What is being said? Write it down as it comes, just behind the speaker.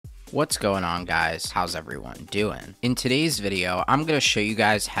What's going on, guys? How's everyone doing? In today's video, I'm going to show you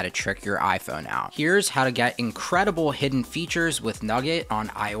guys how to trick your iPhone out. Here's how to get incredible hidden features with Nugget on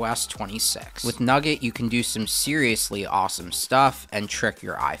iOS 26. With Nugget, you can do some seriously awesome stuff and trick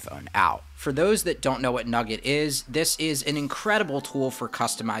your iPhone out. For those that don't know what Nugget is, this is an incredible tool for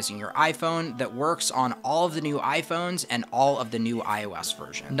customizing your iPhone that works on all of the new iPhones and all of the new iOS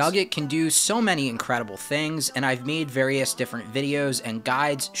versions. Nugget can do so many incredible things, and I've made various different videos and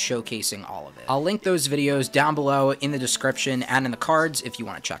guides showcasing all of it. I'll link those videos down below in the description and in the cards if you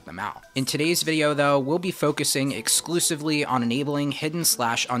want to check them out. In today's video though, we'll be focusing exclusively on enabling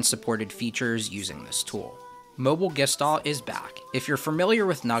hidden/unsupported features using this tool. MobileGestalt is back. If you're familiar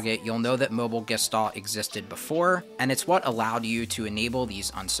with Nugget, you'll know that MobileGestalt existed before, and it's what allowed you to enable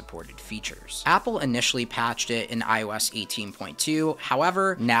these unsupported features. Apple initially patched it in iOS 18.2,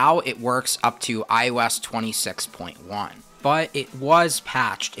 however, now it works up to iOS 26.1, but it was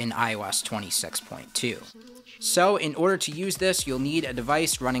patched in iOS 26.2. So in order to use this, you'll need a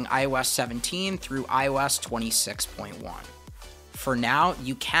device running iOS 17 through iOS 26.1. For now,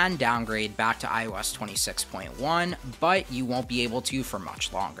 you can downgrade back to iOS 26.1, but you won't be able to for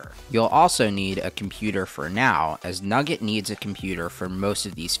much longer. You'll also need a computer for now, as Nugget needs a computer for most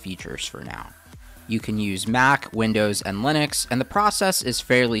of these features for now. You can use Mac, Windows, and Linux, and the process is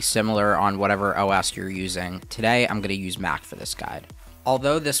fairly similar on whatever OS you're using. Today, I'm going to use Mac for this guide.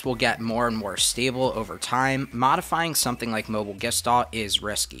 Although this will get more and more stable over time, modifying something like MobileGestalt is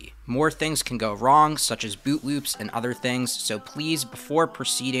risky. More things can go wrong, such as boot loops and other things, so please, before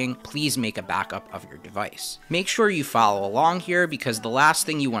proceeding, please make a backup of your device. Make sure you follow along here, because the last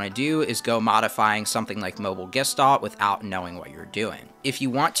thing you want to do is go modifying something like MobileGestalt without knowing what you're doing. If you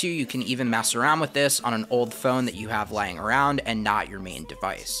want to, you can even mess around with this on an old phone that you have laying around and not your main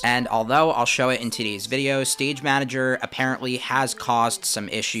device. And although I'll show it in today's video, Stage Manager apparently has caused some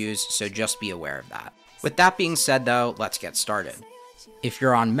issues, so just be aware of that. With that being said though, let's get started. If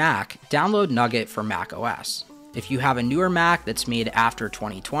you're on Mac, download Nugget for Mac OS. If you have a newer Mac that's made after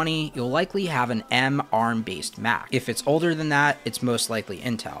 2020, you'll likely have an ARM-based Mac. If it's older than that, it's most likely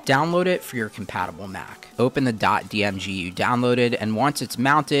Intel. Download it for your compatible Mac. Open the .dmg you downloaded, and once it's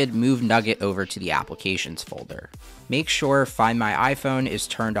mounted, move Nugget over to the Applications folder. Make sure Find My iPhone is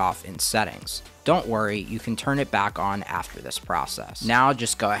turned off in Settings. Don't worry, you can turn it back on after this process. Now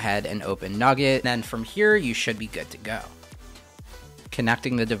just go ahead and open Nugget, then from here you should be good to go.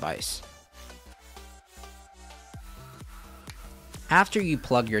 Connecting the device. After you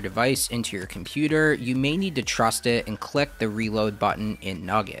plug your device into your computer, you may need to trust it and click the reload button in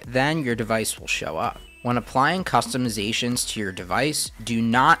Nugget. Then your device will show up. When applying customizations to your device, do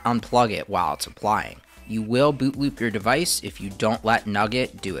not unplug it while it's applying. You will boot loop your device if you don't let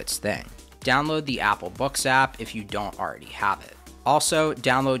Nugget do its thing. Download the Apple Books app if you don't already have it. Also,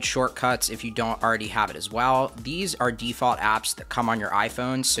 download Shortcuts if you don't already have it as well. These are default apps that come on your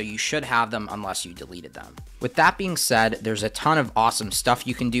iPhone, so you should have them unless you deleted them. With that being said, there's a ton of awesome stuff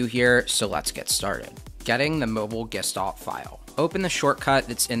you can do here, so let's get started. Getting the MobileGestalt file. Open the shortcut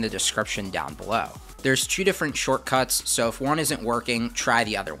that's in the description down below. There's two different shortcuts, so if one isn't working, try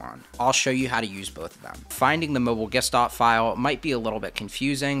the other one. I'll show you how to use both of them. Finding the MobileGestalt file might be a little bit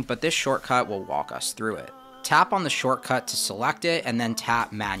confusing, but this shortcut will walk us through it. Tap on the shortcut to select it, and then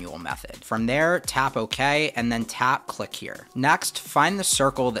tap Manual Method. From there, tap OK, and then tap Click Here. Next, find the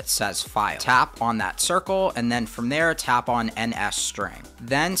circle that says File. Tap on that circle, and then from there, tap on NS String.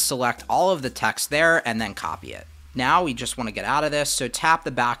 Then select all of the text there, and then copy it. Now we just want to get out of this, so tap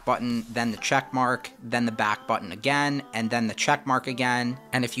the back button, then the check mark, then the back button again, and then the check mark again.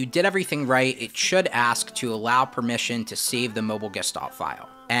 And if you did everything right, it should ask to allow permission to save the MobileGestalt file.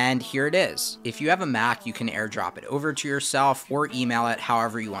 And here it is. If you have a Mac, you can airdrop it over to yourself or email it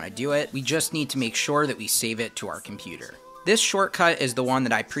however you want to do it. We just need to make sure that we save it to our computer. This shortcut is the one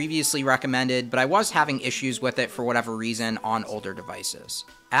that I previously recommended, but I was having issues with it for whatever reason on older devices.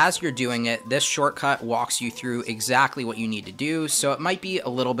 As you're doing it, this shortcut walks you through exactly what you need to do, so it might be a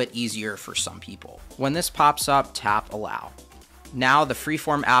little bit easier for some people. When this pops up, tap Allow. Now the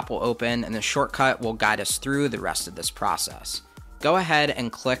Freeform app will open, and the shortcut will guide us through the rest of this process. Go ahead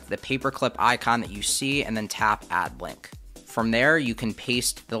and click the paperclip icon that you see, and then tap Add Link. From there, you can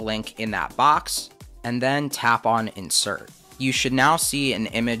paste the link in that box, and then tap on Insert. You should now see an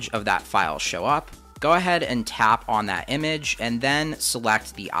image of that file show up. Go ahead and tap on that image, and then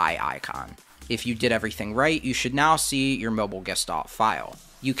select the eye icon. If you did everything right, you should now see your MobileGestalt file.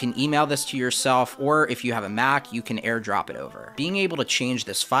 You can email this to yourself, or if you have a Mac, you can airdrop it over. Being able to change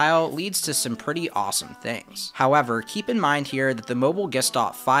this file leads to some pretty awesome things. However, keep in mind here that the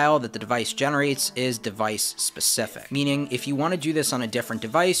MobileGestalt file that the device generates is device specific, meaning if you want to do this on a different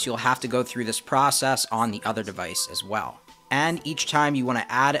device, you'll have to go through this process on the other device as well. And each time you want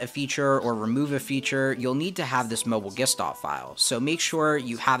to add a feature or remove a feature, you'll need to have this MobileGestalt file. So make sure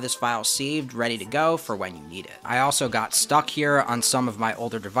you have this file saved, ready to go for when you need it. I also got stuck here on some of my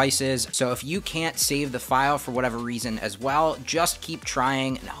older devices, so if you can't save the file for whatever reason as well, just keep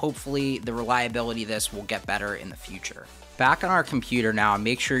trying and hopefully the reliability of this will get better in the future. Back on our computer now,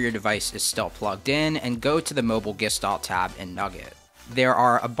 make sure your device is still plugged in and go to the MobileGestalt tab in Nugget. There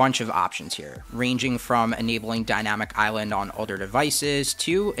are a bunch of options here, ranging from enabling Dynamic Island on older devices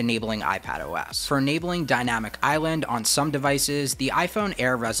to enabling iPadOS. For enabling Dynamic Island on some devices, the iPhone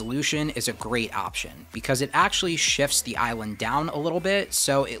Air resolution is a great option because it actually shifts the island down a little bit,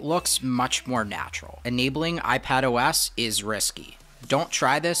 so it looks much more natural. Enabling iPadOS is risky. Don't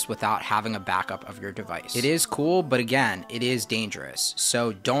try this without having a backup of your device. It is cool, but again, it is dangerous,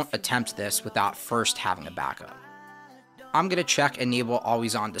 so don't attempt this without first having a backup. I'm going to check enable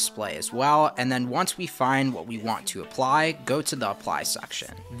always on display as well, and then once we find what we want to apply, go to the apply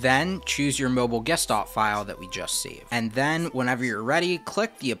section. Then choose your MobileGestalt file that we just saved. And then whenever you're ready,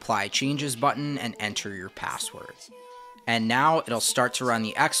 click the apply changes button and enter your password. And now it'll start to run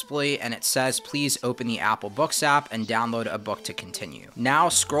the exploit, and it says please open the Apple Books app and download a book to continue. Now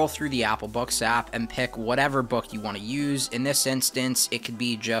scroll through the Apple Books app and pick whatever book you want to use. In this instance, it could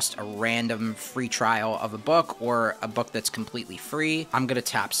be just a random free trial of a book or a book that's completely free. I'm going to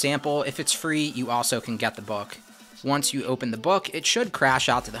tap sample. If it's free, you also can get the book. Once you open the book, it should crash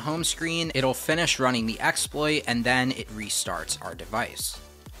out to the home screen. It'll finish running the exploit, and then it restarts our device.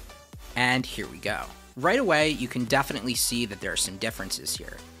 And here we go. Right away, you can definitely see that there are some differences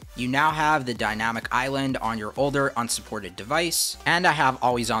here. You now have the Dynamic Island on your older unsupported device, and I have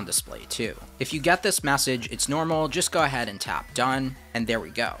always on display too. If you get this message, it's normal, just go ahead and tap done, and there we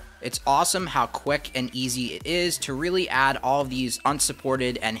go. It's awesome how quick and easy it is to really add all of these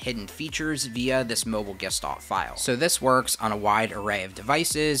unsupported and hidden features via this MobileGestalt file. So this works on a wide array of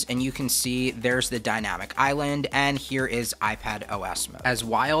devices, and you can see there's the Dynamic Island, and here is iPadOS mode. As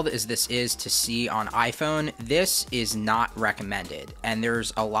wild as this is to see on iPhone, this is not recommended, and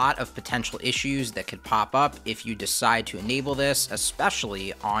there's a lot of potential issues that could pop up if you decide to enable this,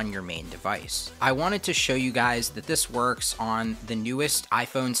 especially on your main device. I wanted to show you guys that this works on the newest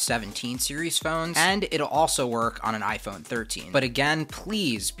iPhone 17 series phones, and it'll also work on an iPhone 13. But again,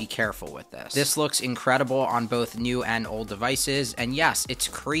 please be careful with this. This looks incredible on both new and old devices, and yes, it's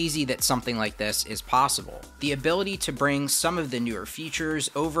crazy that something like this is possible. The ability to bring some of the newer features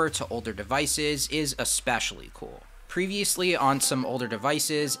over to older devices is especially cool. Previously on some older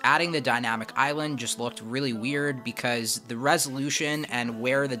devices, adding the Dynamic Island just looked really weird because the resolution and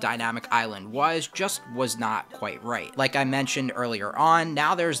where the Dynamic Island was just was not quite right. Like I mentioned earlier on,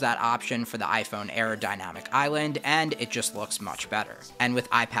 now there's that option for the iPhone Air Dynamic Island, and it just looks much better. And with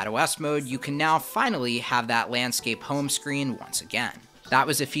iPadOS mode, you can now finally have that landscape home screen once again. That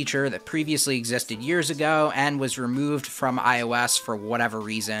was a feature that previously existed years ago and was removed from iOS for whatever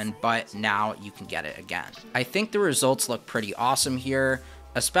reason, but now you can get it again. I think the results look pretty awesome here,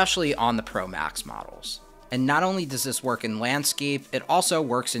 especially on the Pro Max models. And not only does this work in landscape, it also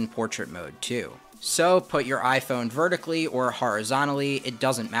works in portrait mode too. So put your iPhone vertically or horizontally, it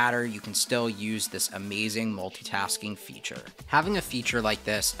doesn't matter, you can still use this amazing multitasking feature. Having a feature like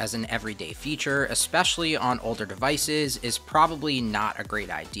this as an everyday feature, especially on older devices, is probably not a great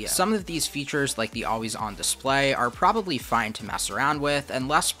idea. Some of these features, like the always on display, are probably fine to mess around with and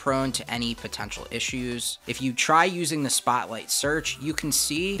less prone to any potential issues. If you try using the Spotlight search, you can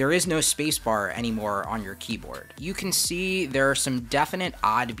see there is no spacebar anymore on your keyboard. You can see there are some definite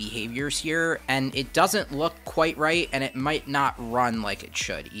odd behaviors here, and it doesn't look quite right, and it might not run like it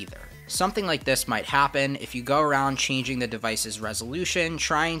should either. Something like this might happen if you go around changing the device's resolution,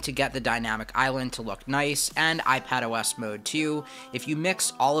 trying to get the Dynamic Island to look nice, and iPadOS mode too. If you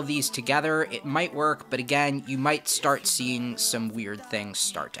mix all of these together, it might work, but again, you might start seeing some weird things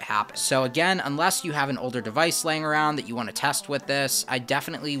start to happen. So again, unless you have an older device laying around that you want to test with this, I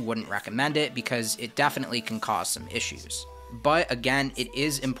definitely wouldn't recommend it because it definitely can cause some issues. But again, it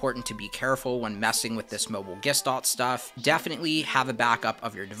is important to be careful when messing with this MobileGestalt stuff. Definitely have a backup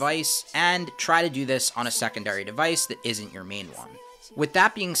of your device and try to do this on a secondary device that isn't your main one. With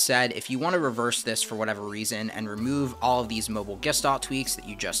that being said, if you want to reverse this for whatever reason and remove all of these MobileGestalt tweaks that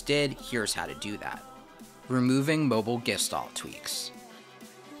you just did, here's how to do that. Removing MobileGestalt tweaks.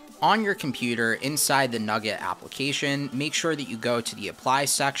 On your computer, inside the Nugget application, make sure that you go to the Apply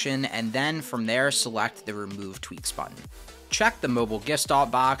section, and then from there select the Remove Tweaks button. Check the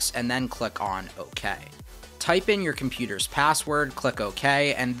MobileGestalt box and then click on OK. Type in your computer's password, click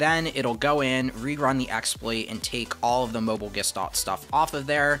OK, and then it'll go in, rerun the exploit, and take all of the MobileGestalt stuff off of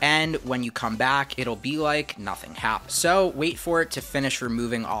there, and when you come back, it'll be like nothing happened. So wait for it to finish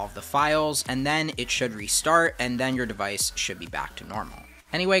removing all of the files, and then it should restart, and then your device should be back to normal.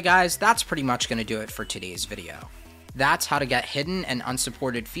 Anyway guys, that's pretty much going to do it for today's video. That's how to get hidden and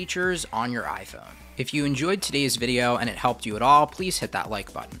unsupported features on your iPhone. If you enjoyed today's video and it helped you at all, please hit that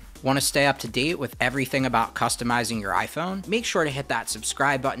like button. Want to stay up to date with everything about customizing your iPhone? Make sure to hit that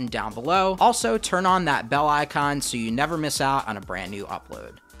subscribe button down below. Also, turn on that bell icon so you never miss out on a brand new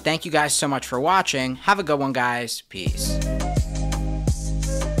upload. Thank you guys so much for watching. Have a good one, guys. Peace.